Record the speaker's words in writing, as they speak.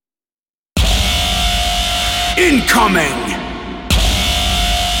Incoming!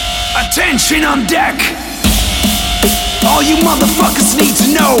 Attention on deck! All you motherfuckers need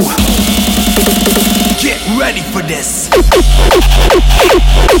to know! Get ready for this!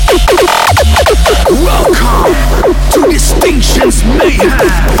 Welcome to Distinction's Mayhem!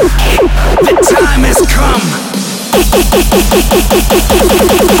 The time has come!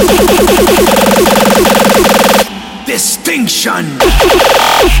 Distinction!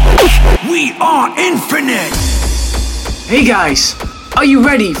 We are infinite! Hey guys, are you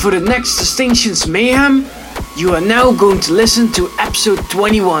ready for the next Distinction's Mayhem? You are now going to listen to episode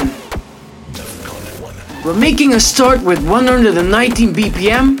 21. We're making a start with 119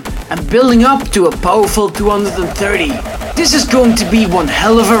 BPM and building up to a powerful 230. This is going to be one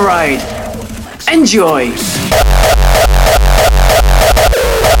hell of a ride. Enjoy!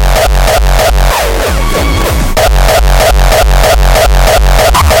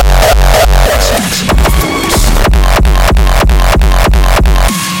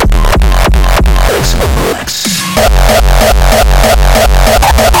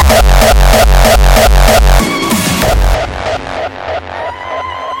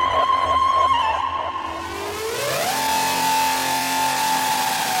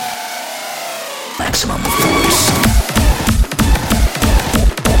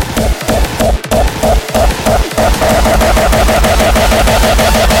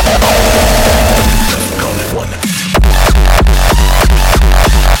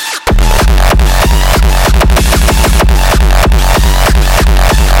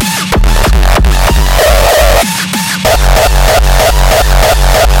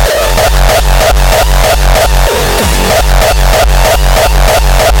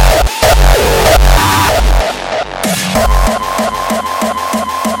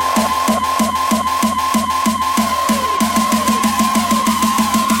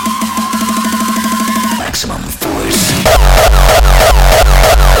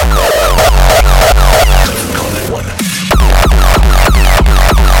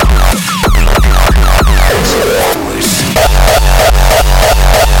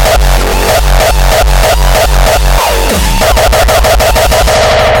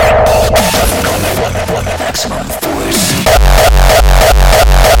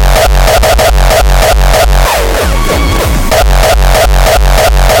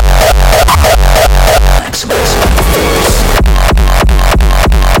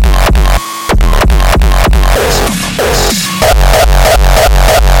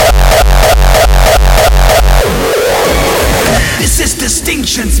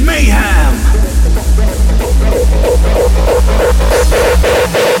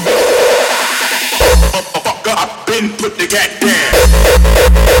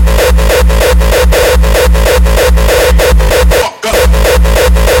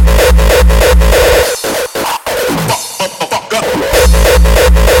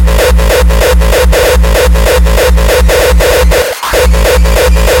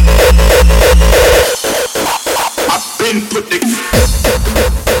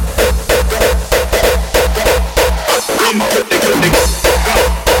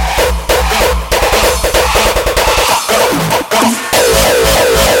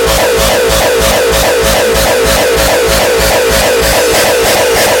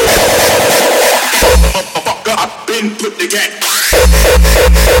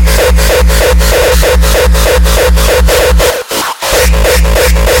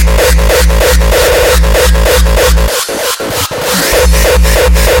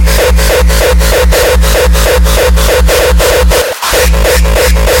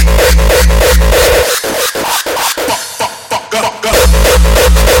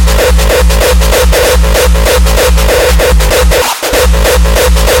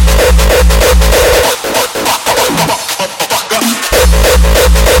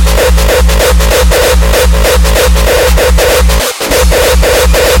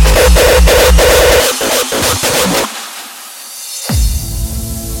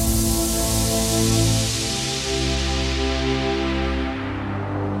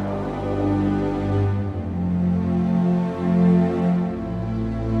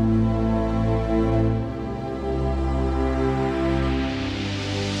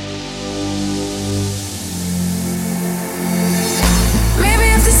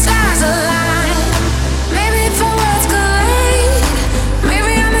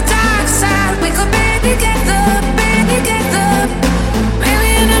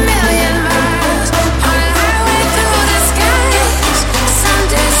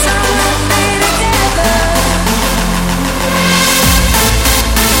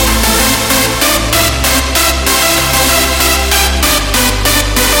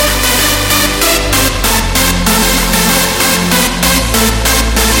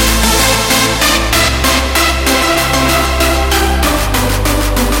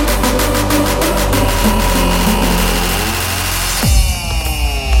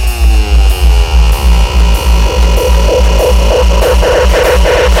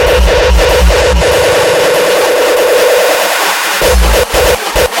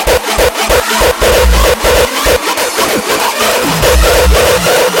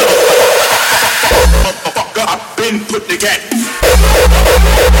 get.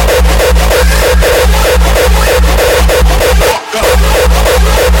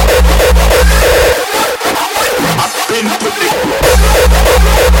 I've been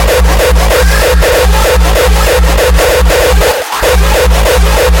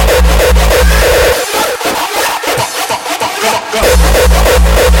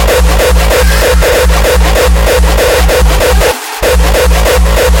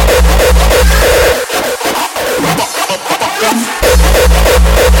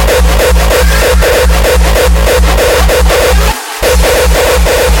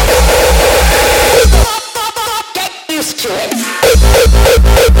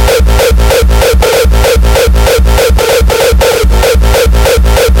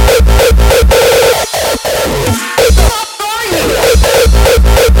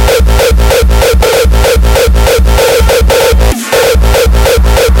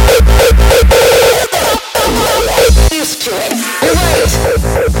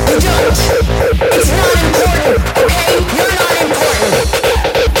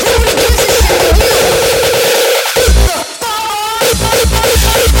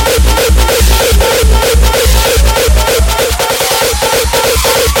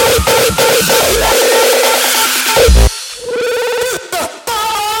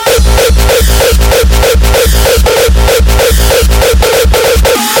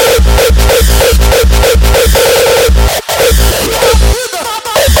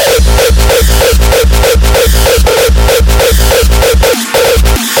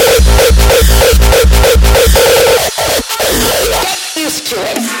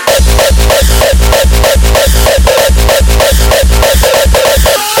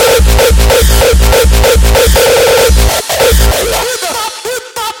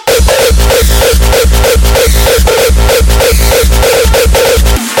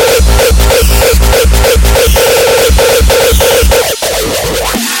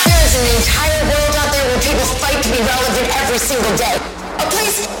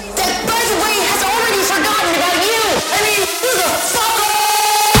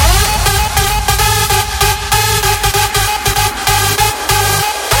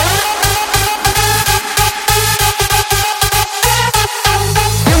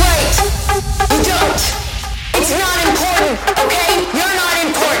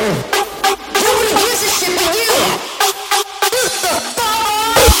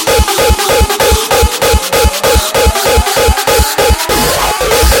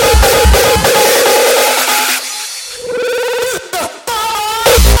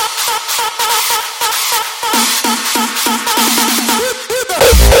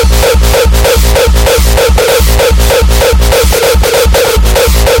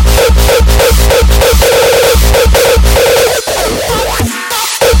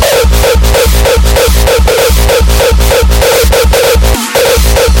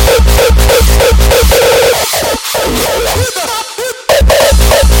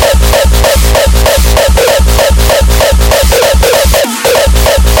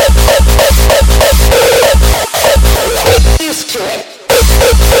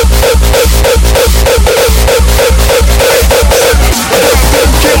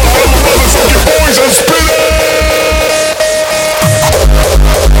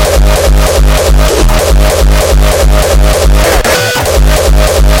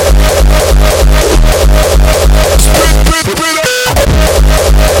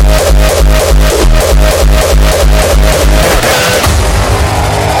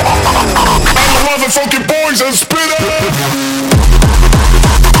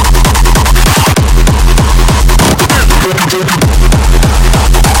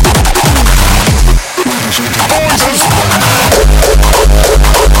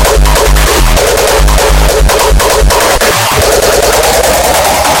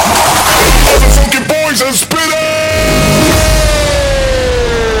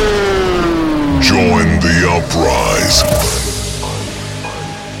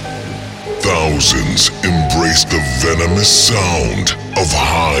Thousands embrace the venomous sound of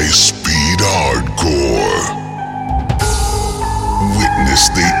high-speed hardcore. Witness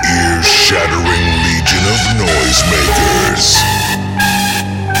the ear-shattering legion of noisemakers.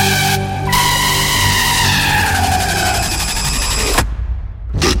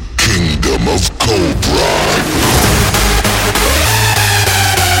 The Kingdom of Cobra.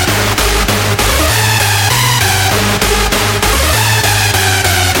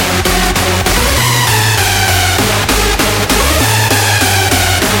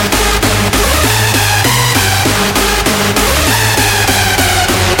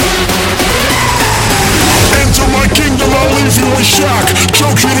 Shock,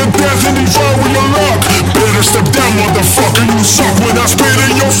 choke you to death and devour your luck. Better step down, mother motherfucker, you suck. When I spit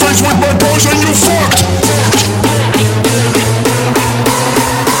in your face with my poison, you fucked.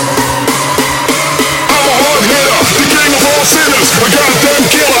 I'm a hard hitter, the king of all sinners, a goddamn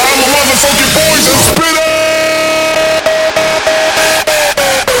killer. I'm a motherfucking poison spitter.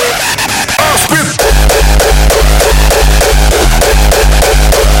 I spit.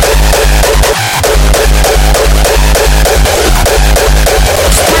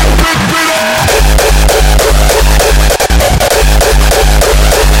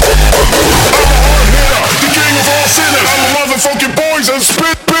 Fucking boys and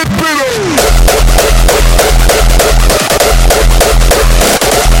spit. The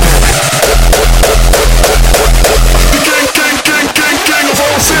king of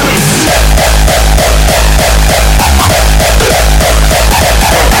all sinners.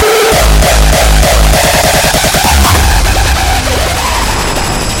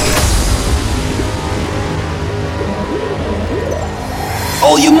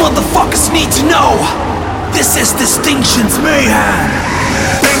 All you motherfuckers need to know, this is Distinction's Mayhem.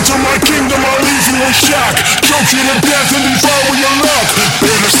 Enter my kingdom, I'll leave you in shock. Choke you to death and devour your luck.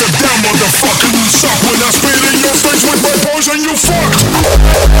 Better step down, motherfucker, you suck. When I spit in your face with my poison, you fucked.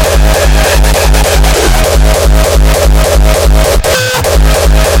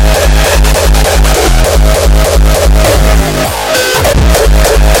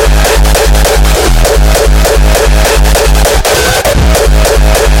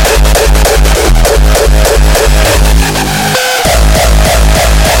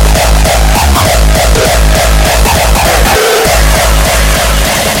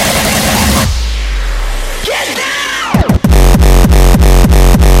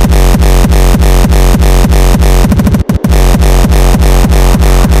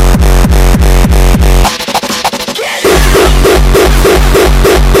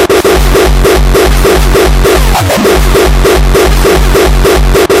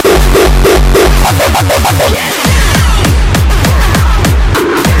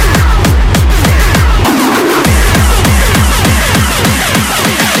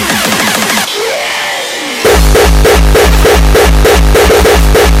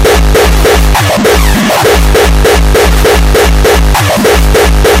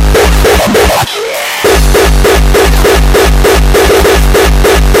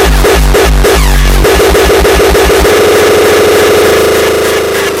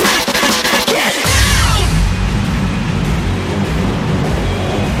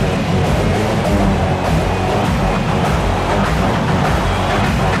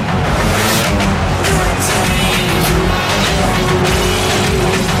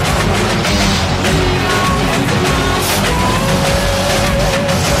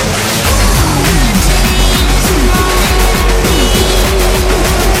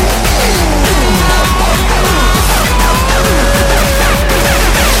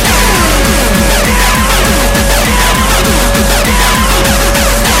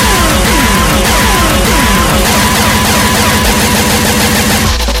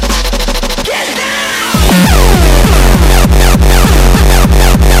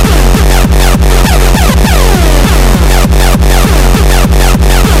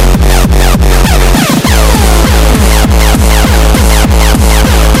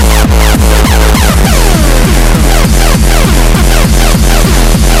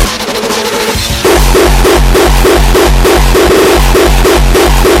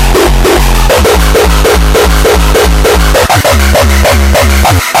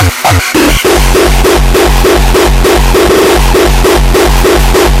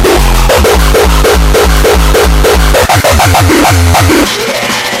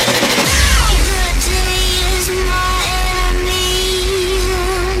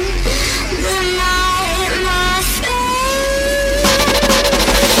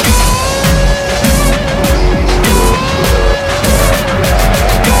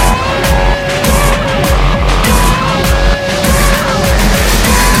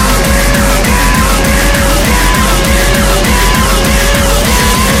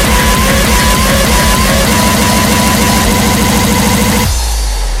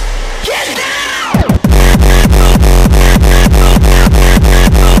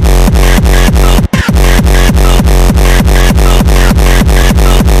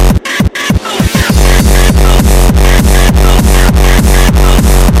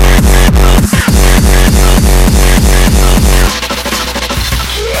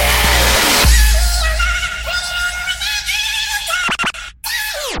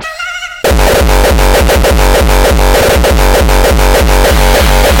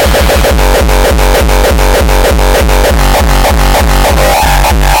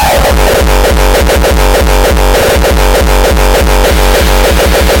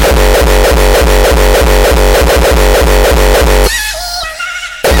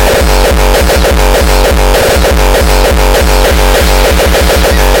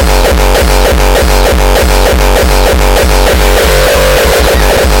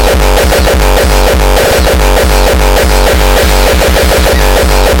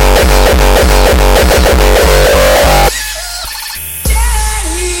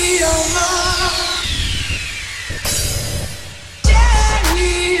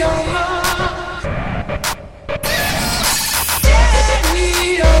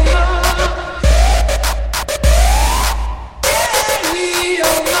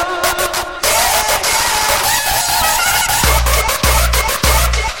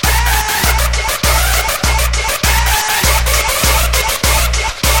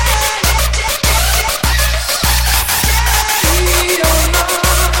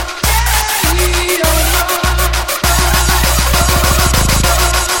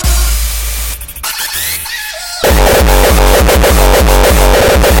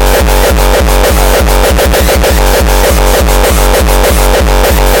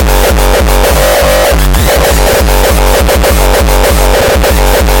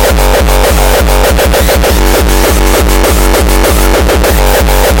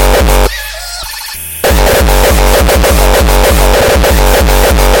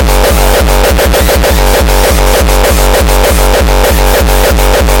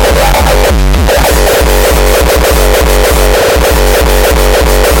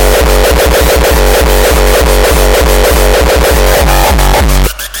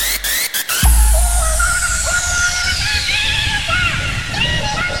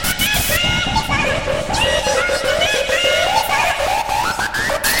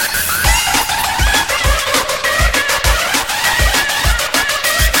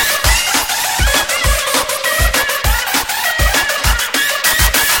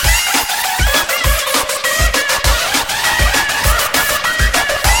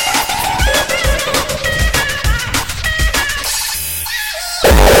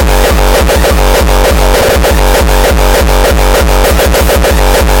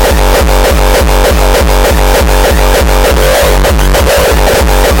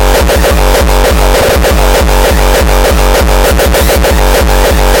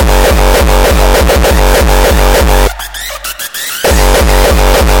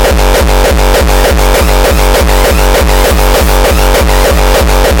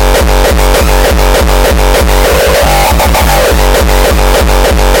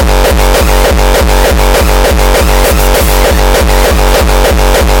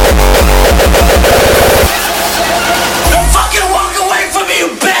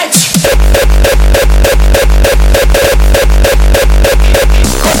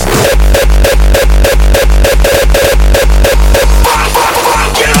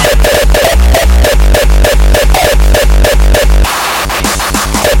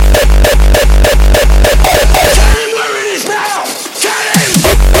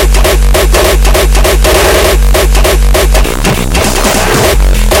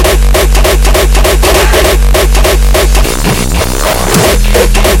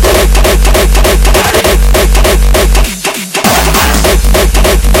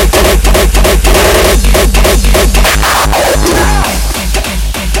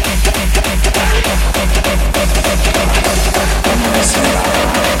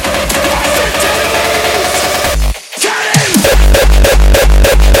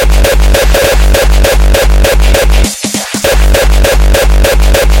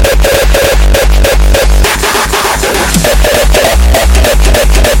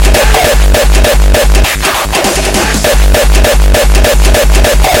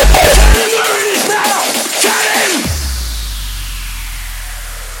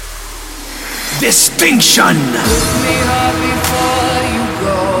 Distinction. Kiss me hard before you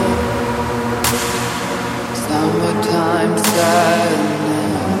go. Summertime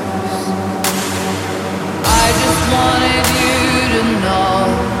sadness. I just wanted you to know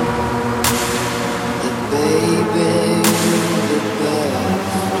that, baby, you're the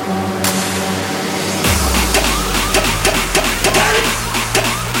best.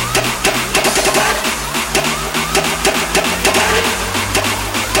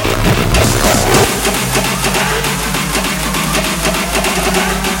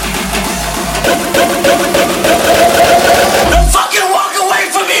 Don't fucking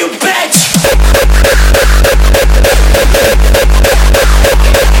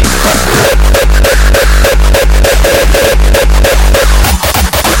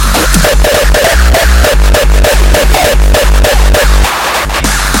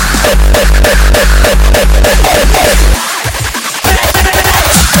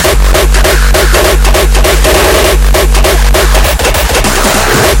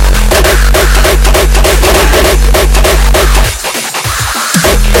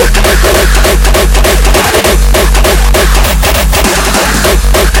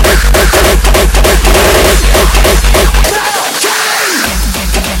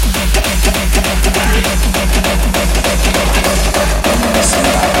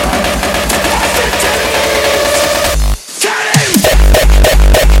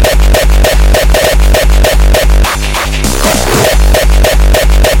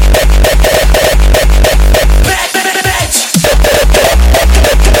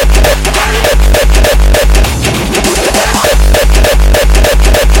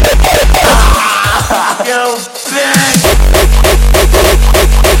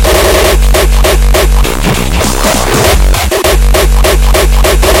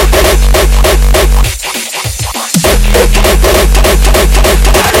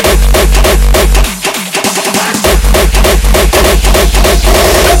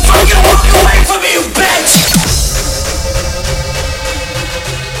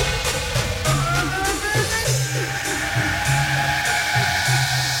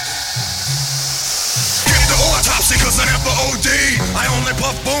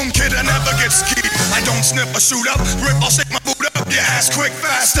pimp, or shoot up. Rip, I'll shake my boot up. Your ass quick,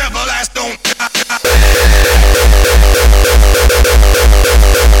 fast, everlast, don't die.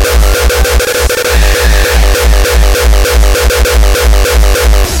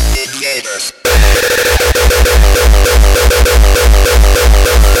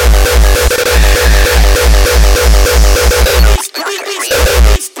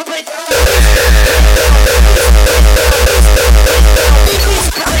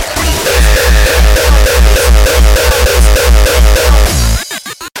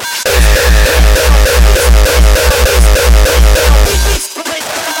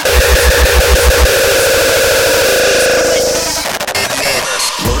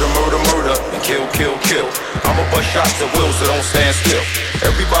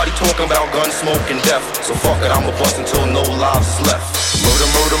 Smoke and death, so fuck it, I'ma bust until no lives is left. Murder,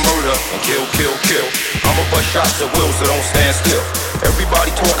 murder, murder, and kill, kill, kill. I'ma bust shots at will, so don't stand still.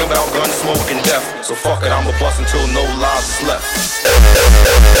 Everybody talking about gun smoke and death, so fuck it, I'ma bust until no lives is left.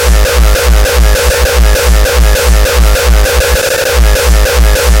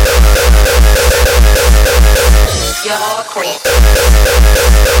 You're hardcore.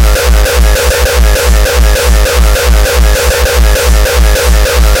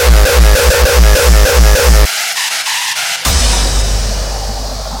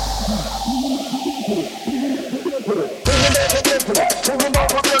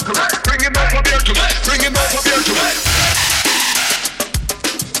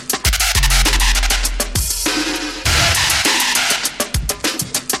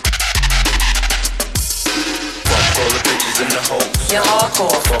 You're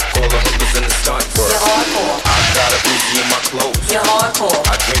hardcore. Fuck all the hookers in the stunt work. You're hardcore. I got a Uzi in my clothes. You're hardcore.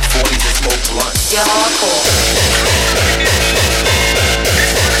 I drink 40s and smoke blunts. You're hardcore.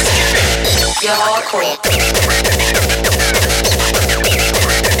 You're hardcore.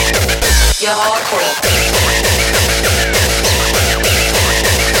 You're hardcore.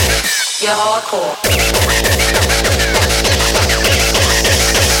 You're hardcore.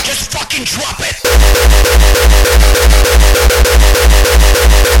 Just fucking drop it.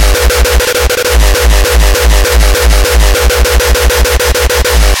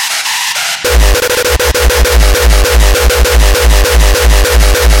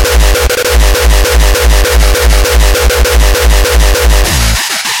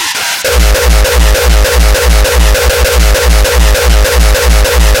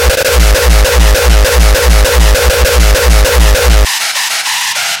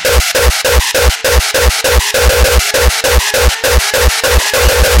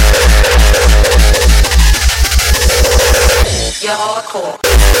 You're hardcore.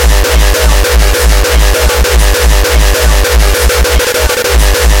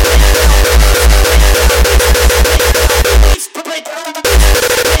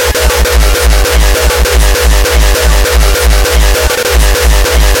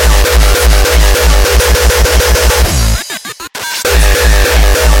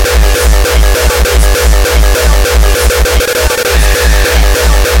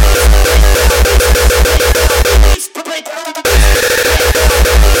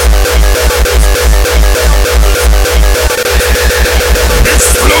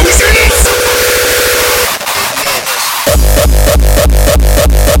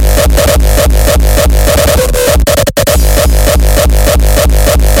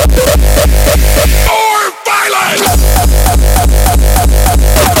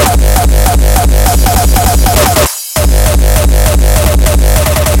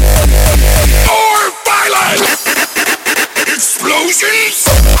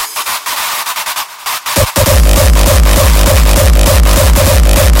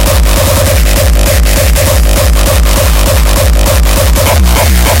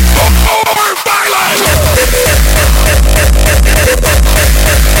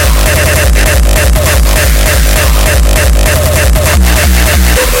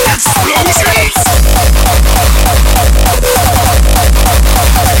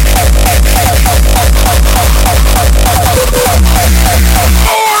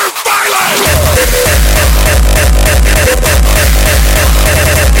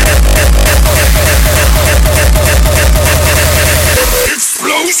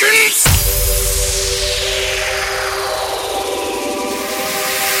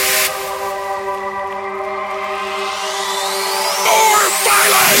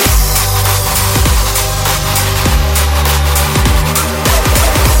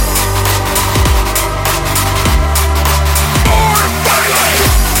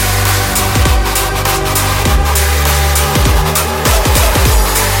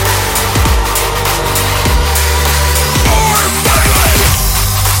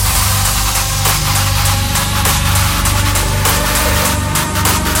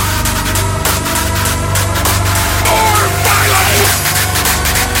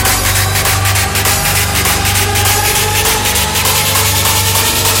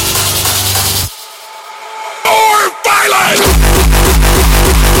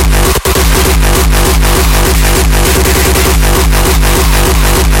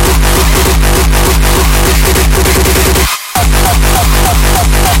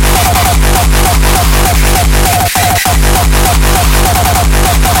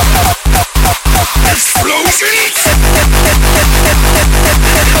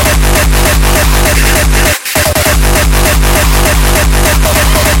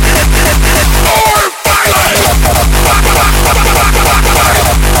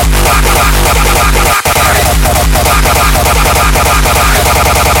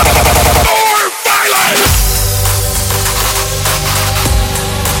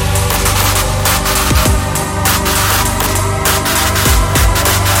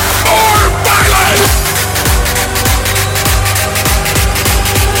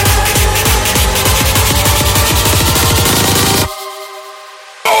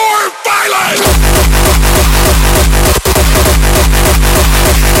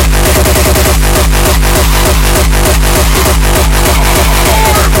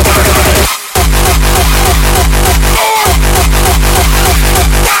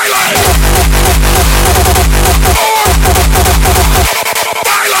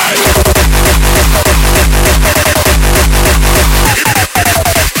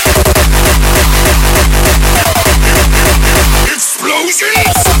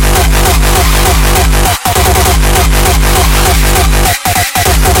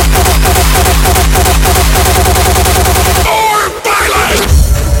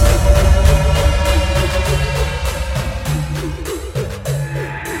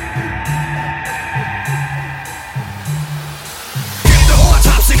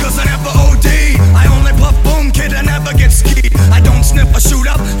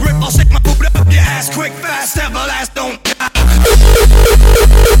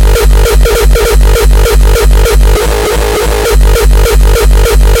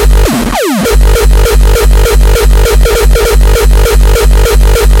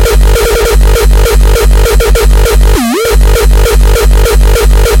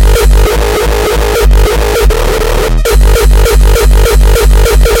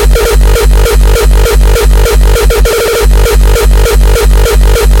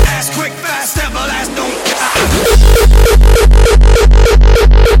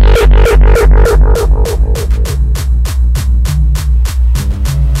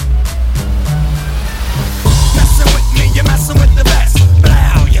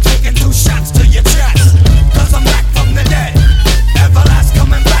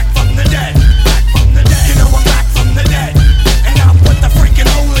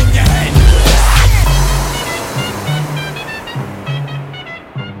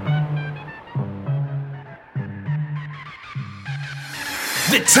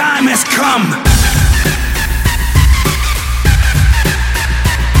 The time has come.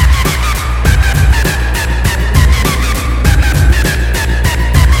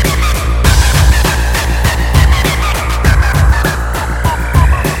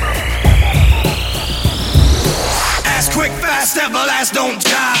 Quick, fast, everlast, don't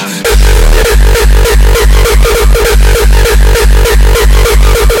jive.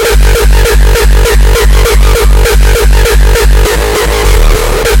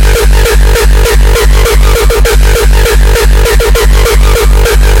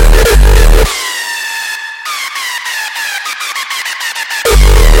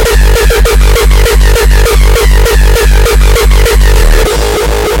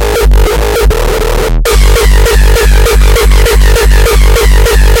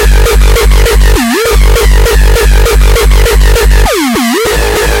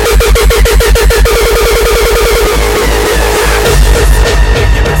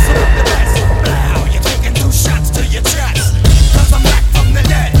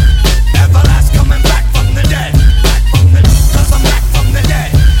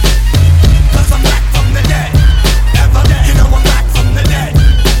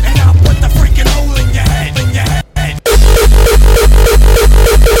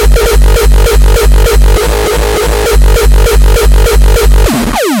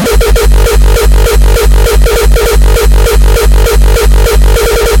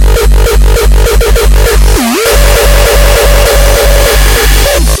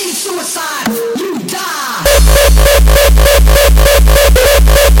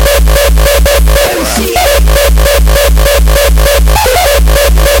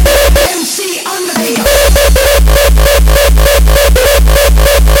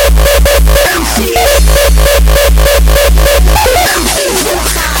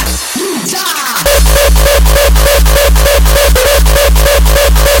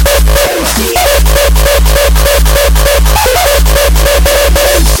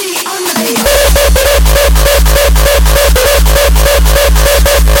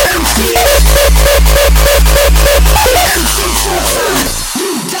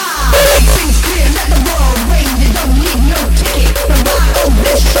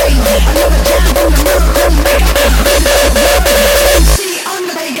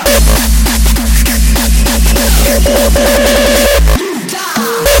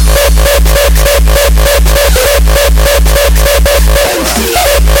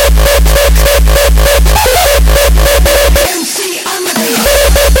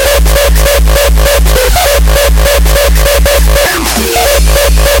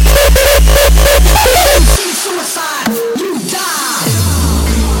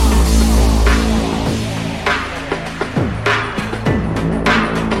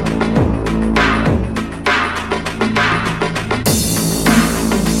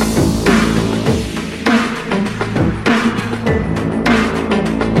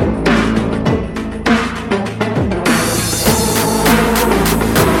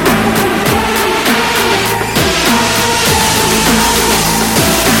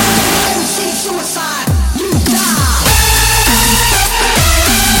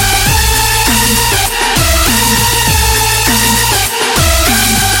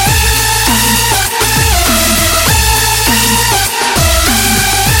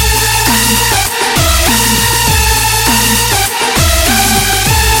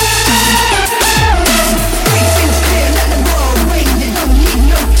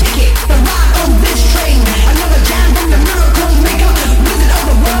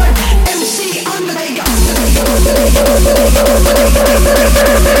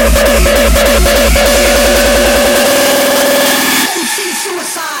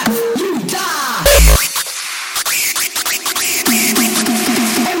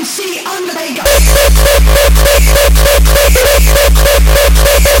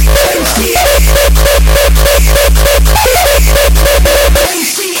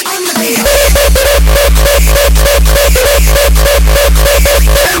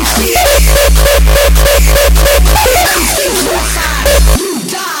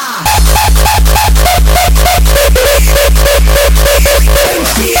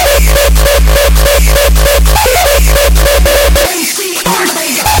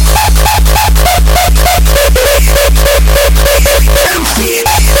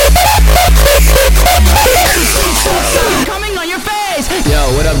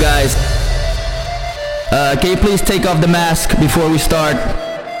 Can you please take off the mask before we start?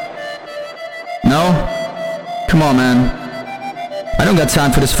 No? Come on, man. I don't got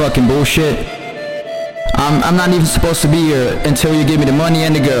time for this fucking bullshit. I'm not even supposed to be here until you give me the money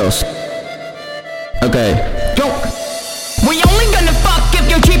and the girls. Okay. Yo, we only gonna fuck if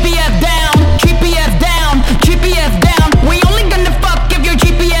your GPF down, GPF down, GPF down. We only gonna fuck if your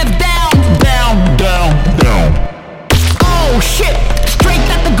GPF down, down, down, down. Oh shit, straight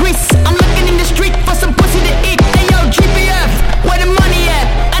out the grease. I'm looking in the street for some pussy to eat. Hey yo, GPF, where the money at?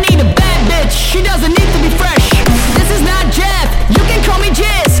 I need a bad bitch, she doesn't need to be fresh. This is not Jeff, you can call me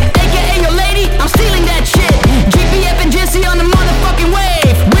Jizz, aka your lady, I'm stealing that shit. GPF and Jizzy on the motherfucking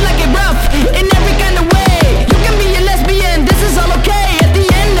wave. We like it rough, in every kind of way. You can be a lesbian, this is all okay. At the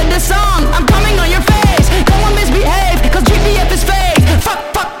end of the song, I'm coming on your face. Go on misbehave, cause GPF is fake. Fuck,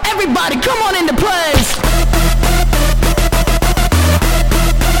 fuck, everybody, come on into place.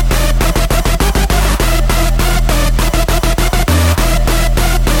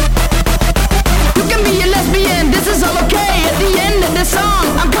 You can be a lesbian, this is all okay. At the end of the song,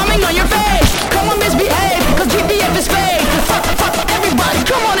 I'm coming on your face. Come on misbehave, cause GPF is fake. Fuck, fuck, everybody,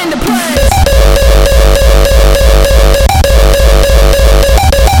 come on into place.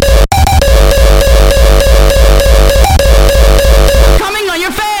 Coming on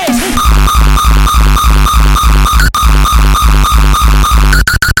your face.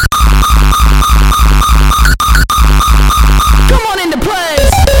 Come on into place.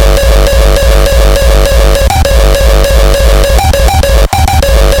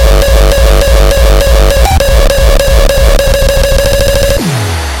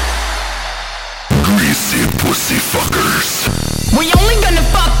 Greasy pussy fuckers. We only gonna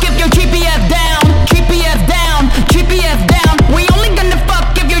fuck if your GPF down, GPF down, GPF down. We only gonna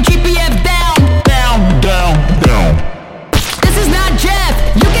fuck if your GPF down, down, down, down. This is not Jeff,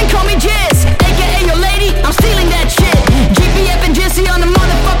 you can call me Jizz, aka your lady, I'm stealing that shit. GPF and Jizzy on the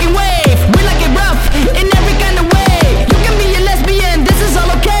motherfucking wave. We like it rough, in every kind of way. You can be a lesbian, this is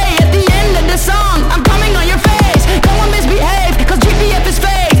all okay. At the end of the song, I'm coming on your face. Go on misbehave, cause GPF is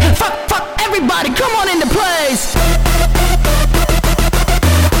fake. Fuck, fuck, everybody, come on into place.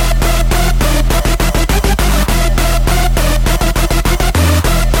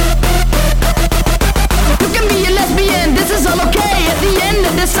 You can be a lesbian, this is all okay. At the end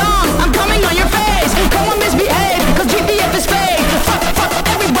of the song, I'm coming on your face. Come on misbehave, cause GPF is fake. Fuck, fuck,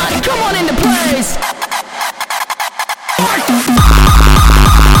 everybody, come on into place.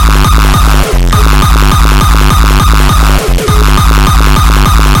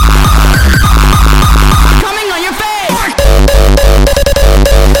 Coming on your face.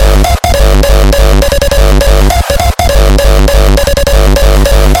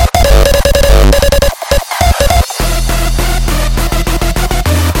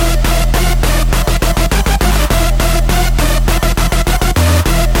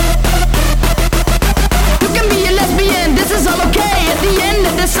 You can be a lesbian, this is all okay. At the end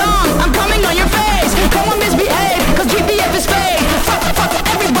of the song, I'm coming on your face. Come on misbehave, cause GPF is fake. Fuck, fuck,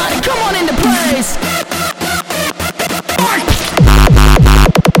 everybody, come on into place.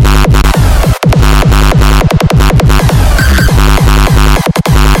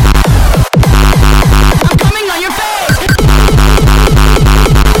 I'm coming on your face.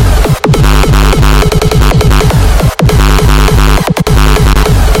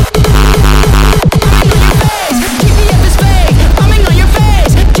 GPF is fake, coming on your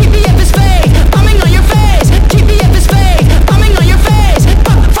face. GPF is fake, coming on your face. GPF is fake, coming on your face.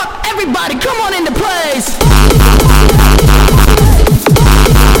 Fuck, fuck, everybody, come on into place.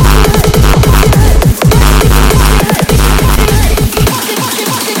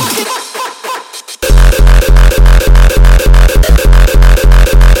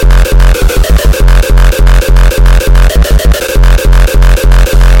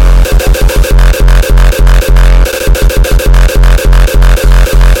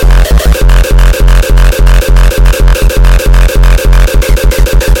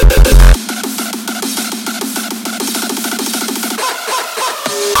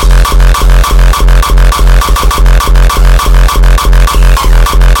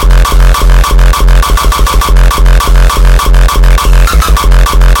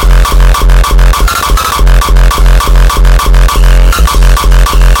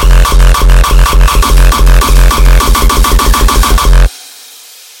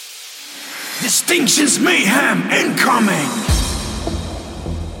 Distinctions Mayhem incoming!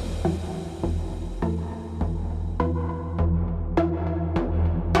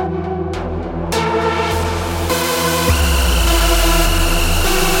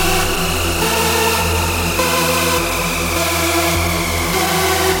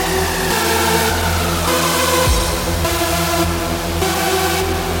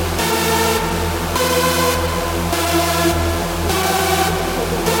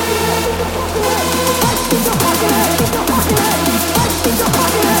 Fuck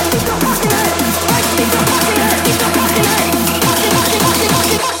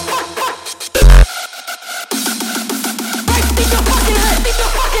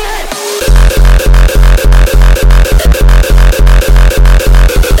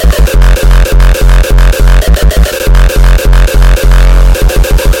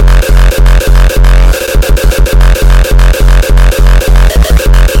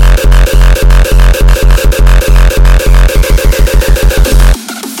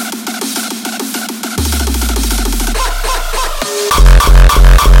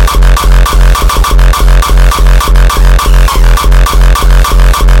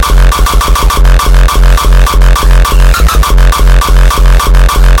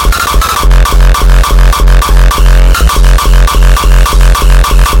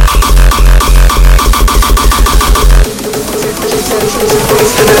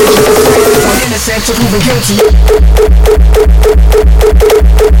I'm innocent to proven guilty.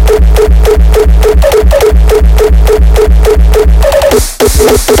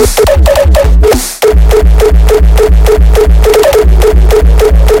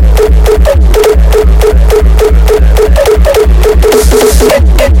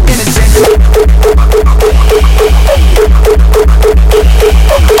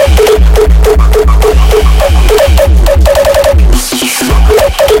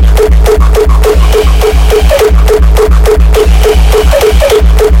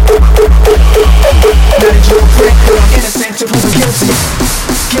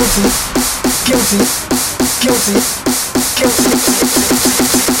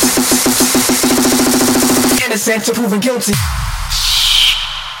 Innocent to proven guilty.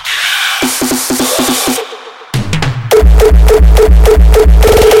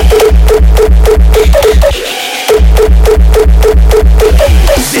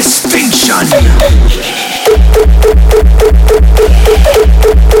 Distinction.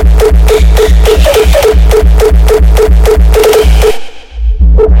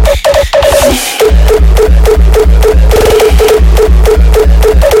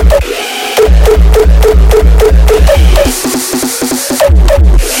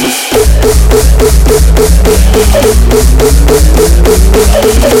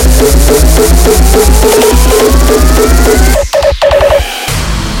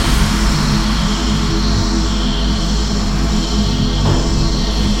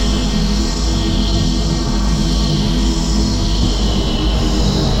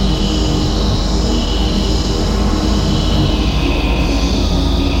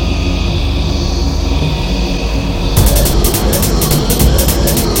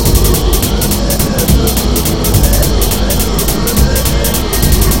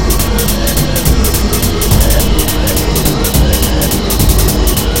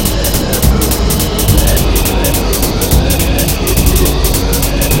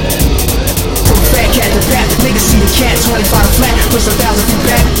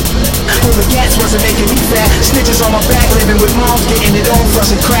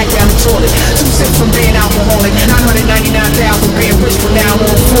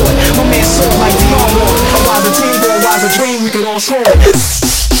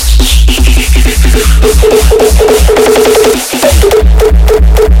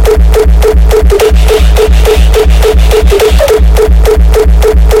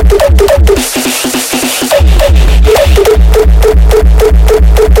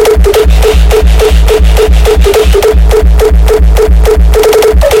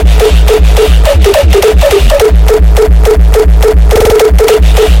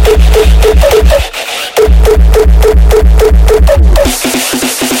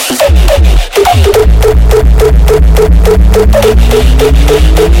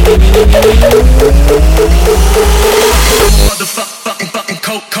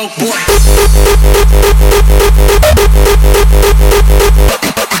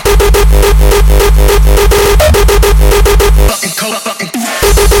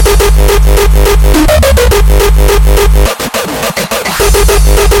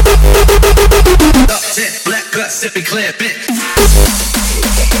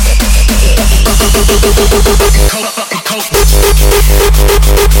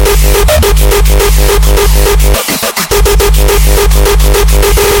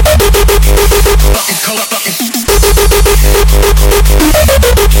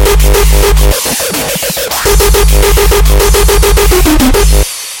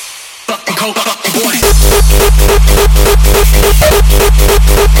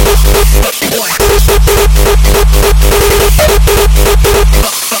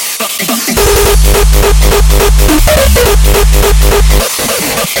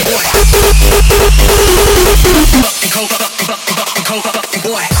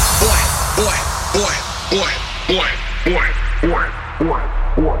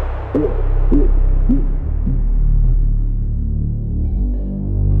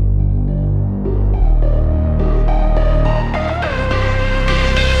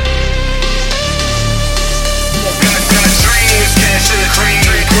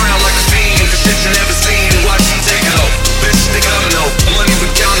 Ground like a fiend, the shit you never seen. Watch me take it off. Bitch, think I don't know.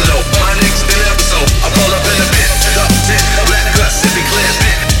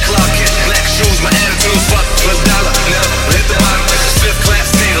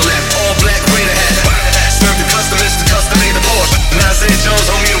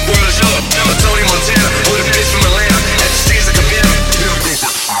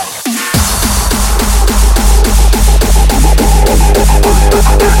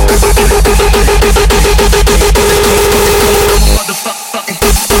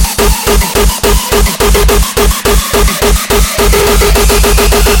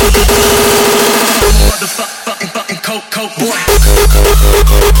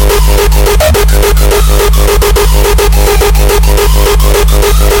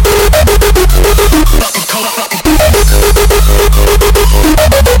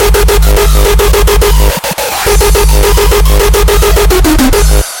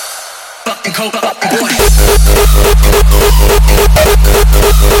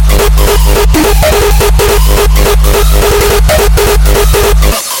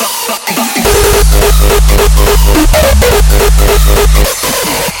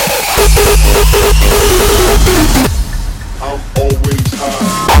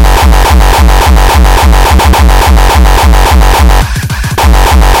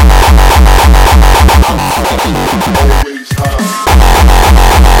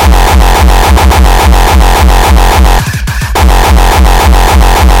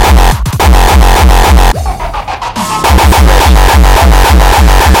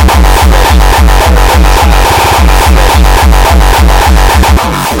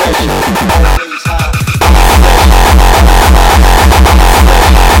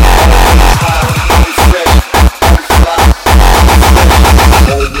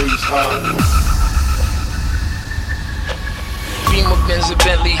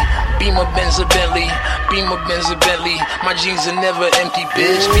 always and never empty,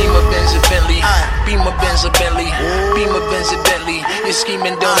 bitch. Beamer, Benz, a Bentley. Beamer, Benz, a Bentley. Beamer, Benz, a Bentley. Your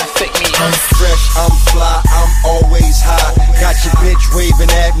scheming don't affect me. I'm fresh, I'm fly, I'm always high. Got your bitch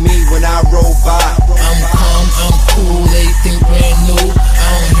waving at me when I roll by. I'm calm, I'm cool, everything brand new. I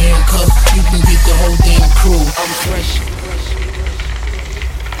don't handcuff, you can get the whole damn crew. I'm fresh.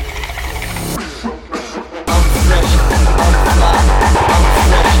 I'm fresh, I'm fly, I'm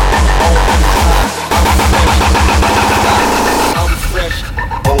fresh, always high. I'm fresh,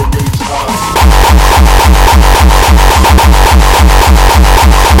 always high.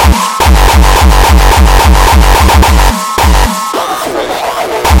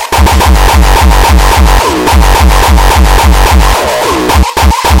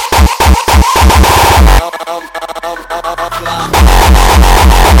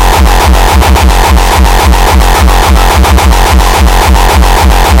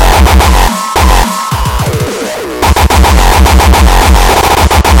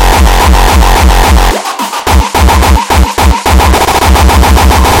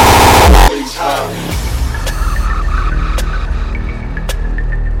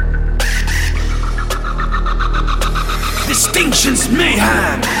 Distinctions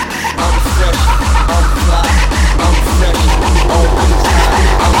Mayhem. I'm fresh, I'm fly, I'm fresh, always high.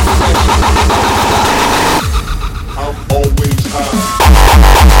 I'm fresh, I'm always high.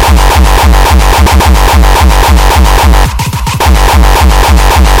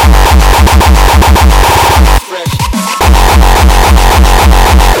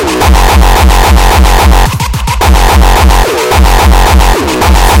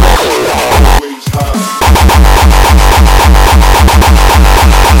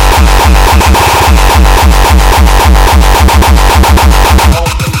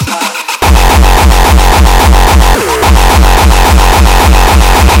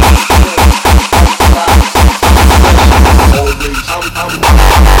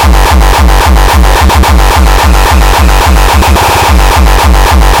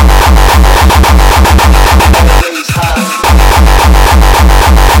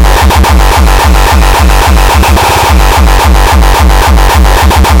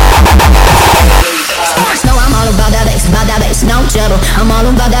 I'm all about that bass, no trouble. I'm all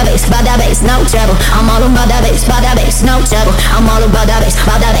about that bass, no trouble. I'm all about that bass,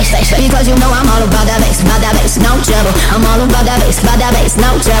 because you know I'm all about that bass, no trouble. I'm all about that bass,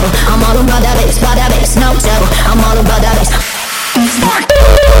 no trouble. I'm all about that bass, no trouble. I'm all about that bass.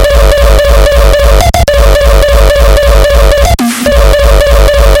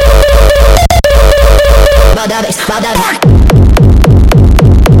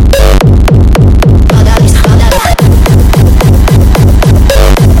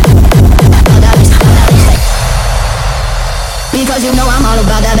 Because you know I'm all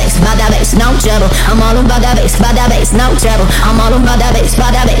about that bass, no trouble. I'm all about that bass, no trouble. I'm all about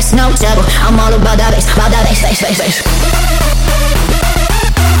that bass, no trouble. I'm all about that bass,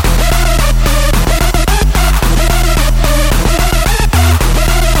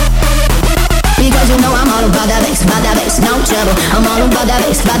 Because you know I'm all about that bass, no trouble. I'm all about that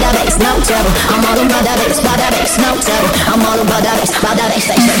bass, no trouble. I'm all about that bass, no trouble. I'm all about that bass,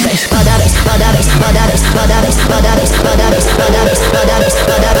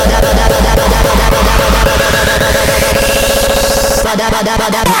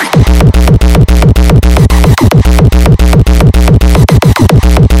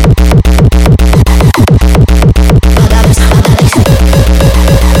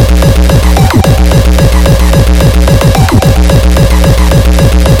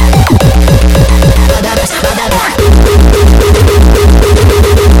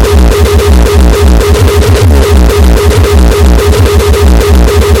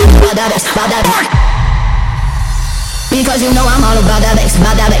 Because you know I'm all about that bass, no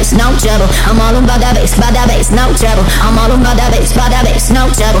trouble. I'm all about that bass, no trouble. I'm all about that bass, no trouble. I'm all about that bass,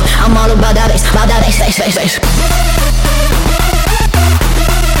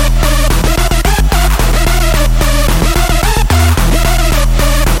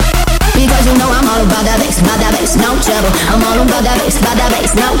 Because you know I'm all about that bass, no trouble. I'm all about that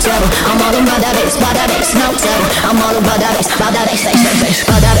bass, no trouble. I'm all about that bass, no trouble. I'm all about that bass,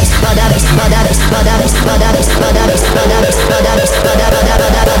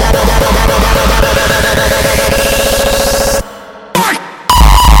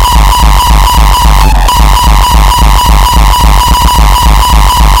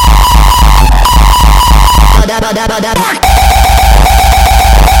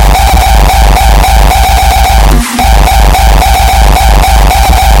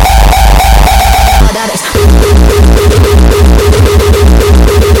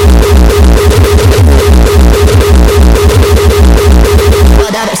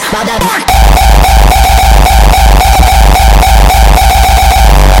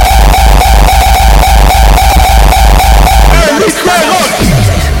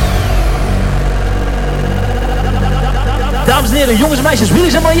 Dames en heren, jongens en meisjes,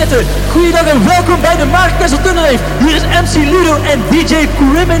 Willy's en Marjetten. Goeiedag en welkom bij de Kessel Tunnelrave. Hier is MC Ludo en DJ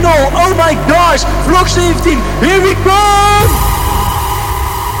Criminal. Oh my gosh, vlog 17, here we come!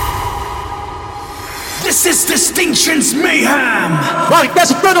 This is Distinctions Mayhem!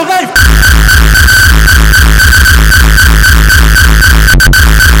 Kessel Tunnelrave!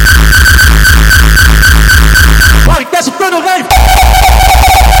 Kessel Tunnelrave!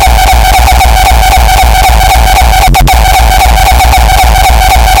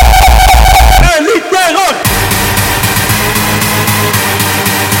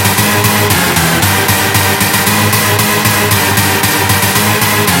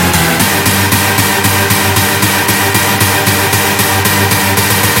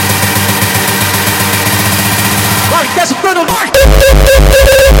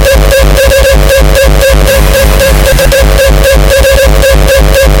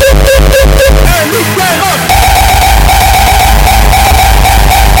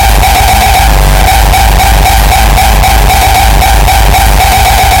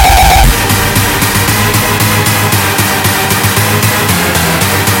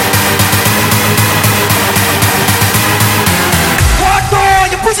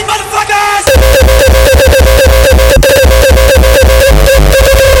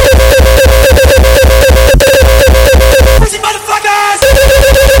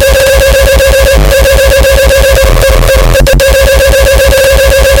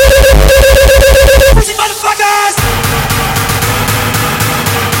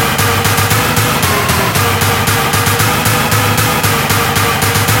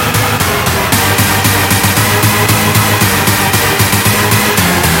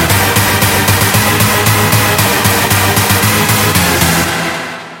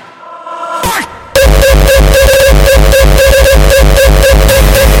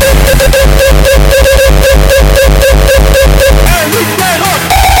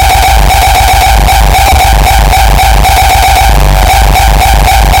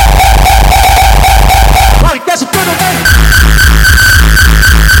 Kessel Tunnelrave!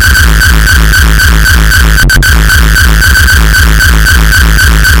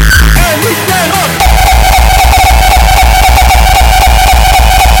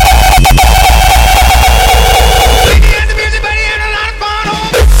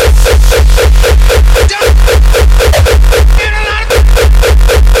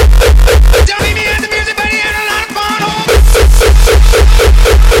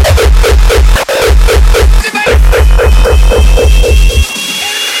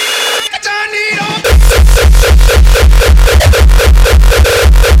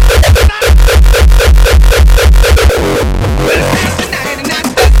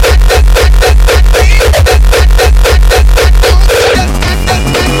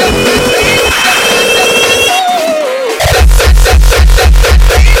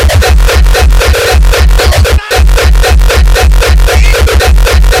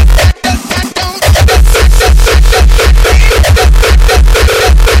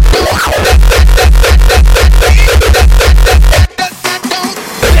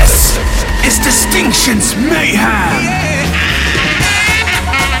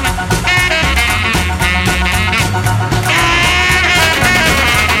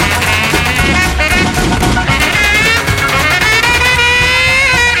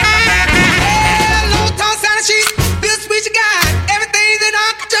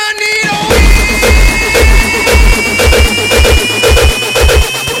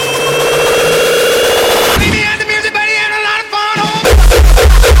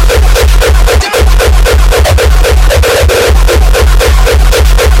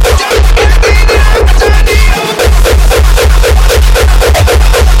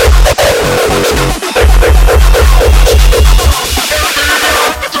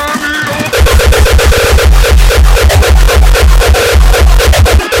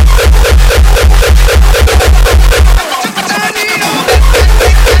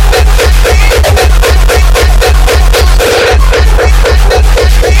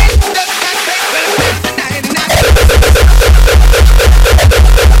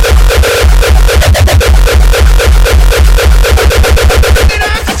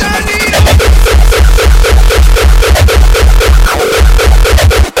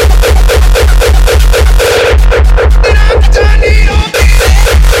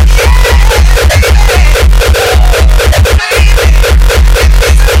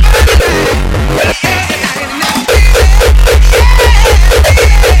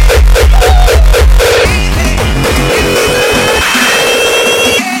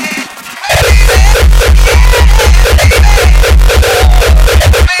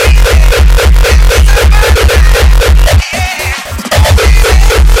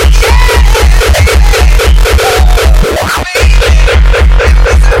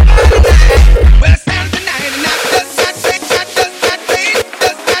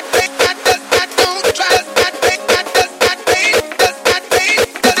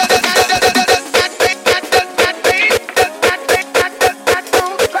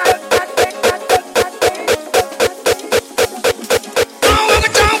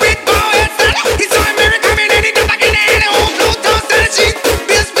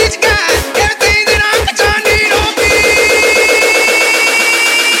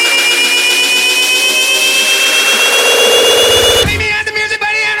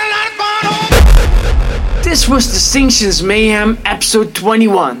 was Distinctions Mayhem episode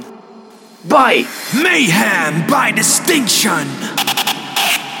 21. Bye! Mayhem by distinction.